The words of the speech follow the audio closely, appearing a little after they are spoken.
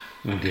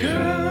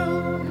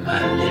Girl,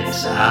 my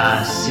lips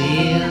are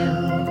sealed.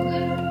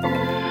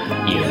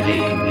 You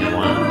make me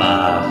want to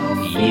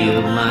barf.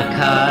 Yield my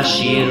car,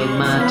 shield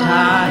my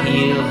tie,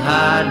 heel,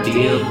 high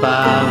deal,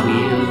 bar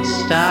wheel,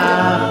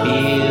 stop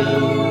you.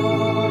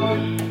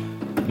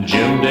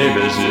 Jim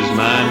Davis is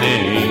my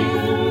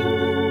name.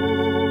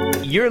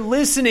 You're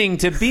listening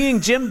to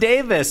Being Jim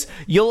Davis.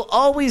 You'll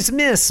always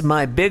miss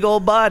my big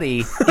old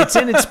body. It's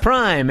in its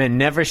prime and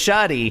never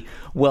shoddy.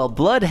 While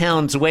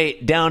bloodhounds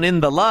wait down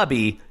in the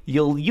lobby,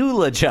 you'll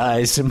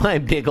eulogize my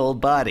big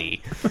old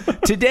body.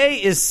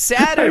 Today is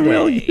Saturday. I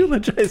will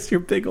eulogize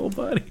your big old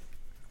body.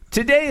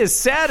 Today is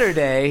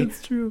Saturday.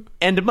 That's true.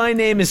 And my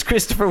name is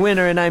Christopher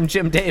Winter, and I'm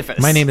Jim Davis.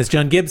 My name is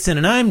John Gibson,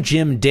 and I'm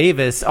Jim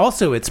Davis.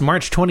 Also, it's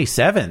March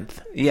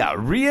 27th. Yeah,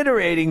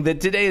 reiterating that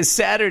today is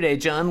Saturday,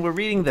 John. We're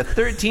reading the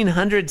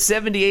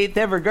 1378th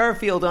ever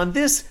Garfield on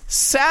this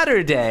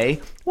Saturday.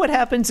 What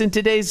happens in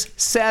today's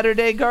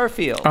Saturday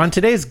Garfield? On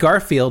today's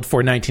Garfield for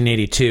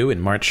 1982,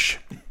 in March,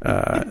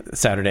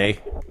 Saturday...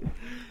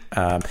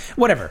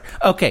 whatever.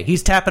 Okay,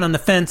 he's tapping on the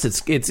fence.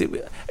 It's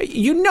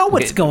you know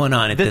what's going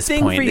on at this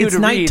point. The thing for you it's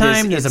to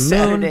nighttime. read is there's it's a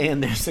moon, Saturday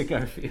and there's a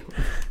Garfield.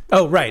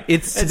 Oh, right.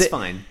 It's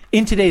fine.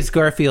 In today's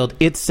Garfield,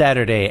 it's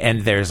Saturday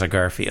and there's a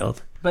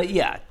Garfield. But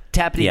yeah,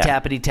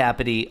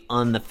 tappity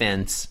on the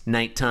fence.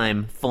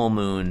 Nighttime, full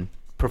moon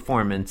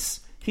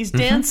performance. He's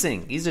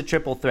dancing. He's a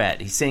triple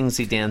threat. He sings,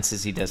 he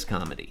dances, he does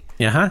comedy.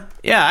 Yeah,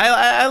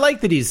 I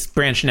like that he's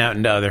branching out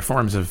into other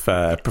forms of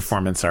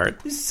performance art.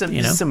 This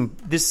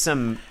is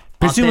some.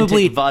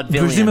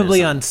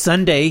 Presumably on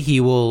Sunday he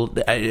will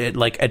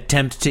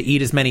attempt to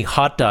eat as many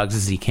hot dogs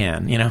as he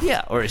can,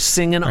 Yeah, or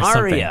sing an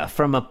aria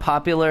from a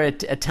popular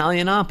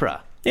Italian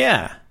opera.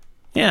 Yeah.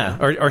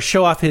 Or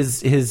show off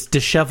his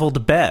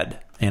disheveled bed,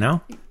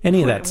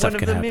 Any of that stuff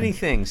can happen. One of the many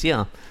things,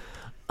 yeah.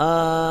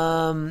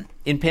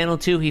 In panel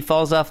 2, he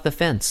falls off the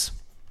fence.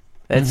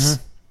 That's,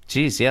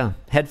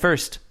 head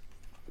first.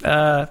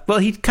 Well,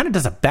 he kind of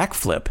does a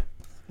backflip.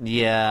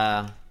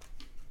 Yeah.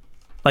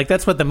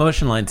 That's what the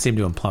motion lines seem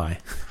to imply.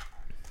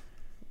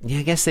 Yeah,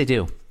 I guess they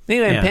do.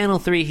 Anyway, in panel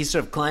 3, he's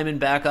sort of climbing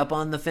back up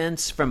on the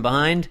fence from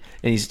behind,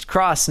 and he's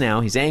cross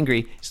now. He's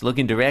angry. He's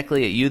looking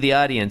directly at you, the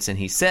audience, and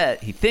he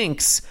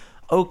thinks,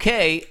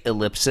 okay,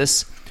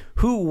 ellipsis,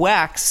 who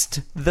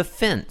waxed the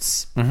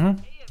fence? Mm-hmm.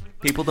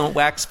 People don't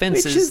wax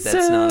fences.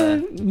 That's not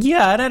a...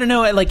 Yeah, and I don't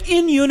know.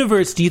 In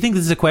universe, do you think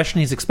this is a question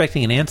he's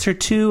expecting an answer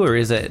to, or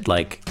is it,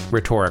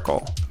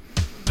 rhetorical?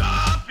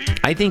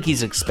 I think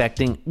he's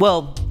expecting...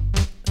 Well...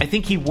 I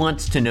think he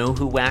wants to know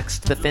who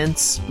waxed the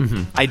fence.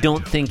 Mm-hmm. I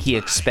don't think he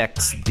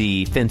expects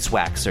the fence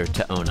waxer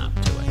to own up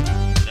to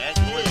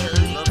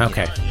it.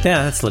 Okay,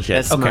 yeah, that's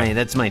legit.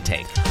 That's my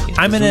take.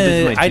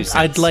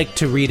 I'd like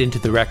to read into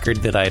the record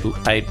that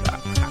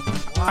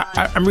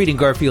I'm reading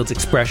Garfield's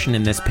expression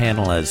in this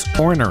panel as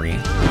ornery.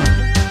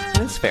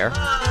 That's fair.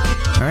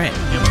 All right.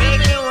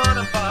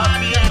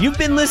 You've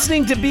been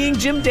listening to Being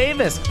Jim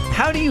Davis.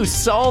 How do you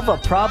solve a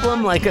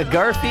problem like a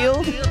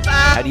Garfield?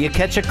 How do you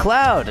catch a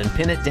cloud and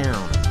pin it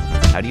down?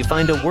 How do you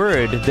find a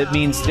word that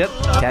means,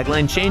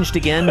 tagline changed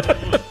again.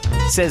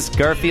 Says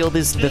Garfield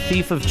is the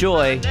thief of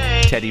joy,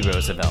 Teddy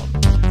Roosevelt.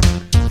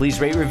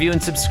 Please rate, review,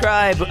 and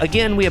subscribe.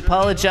 Again, we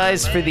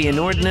apologize for the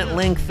inordinate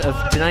length of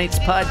tonight's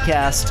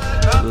podcast.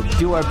 We'll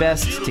do our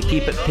best to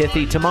keep it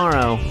pithy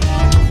tomorrow.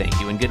 Thank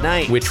you and good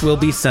night. Which will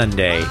be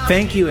Sunday.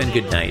 Thank you and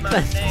good night.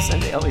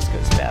 Sunday always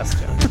goes fast,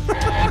 John.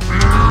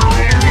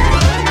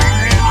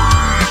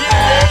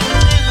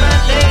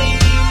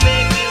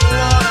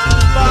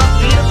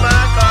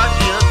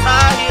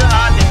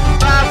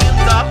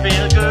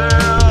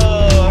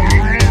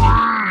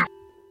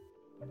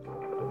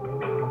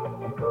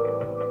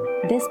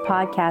 This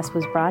podcast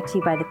was brought to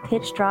you by the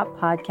Pitch Drop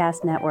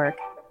Podcast Network.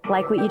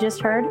 Like what you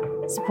just heard?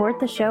 Support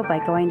the show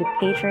by going to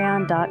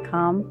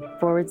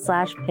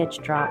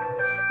patreon.com/pitchdrop.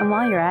 And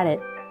while you're at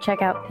it,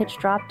 check out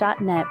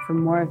pitchdrop.net for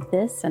more of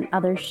this and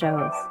other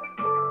shows.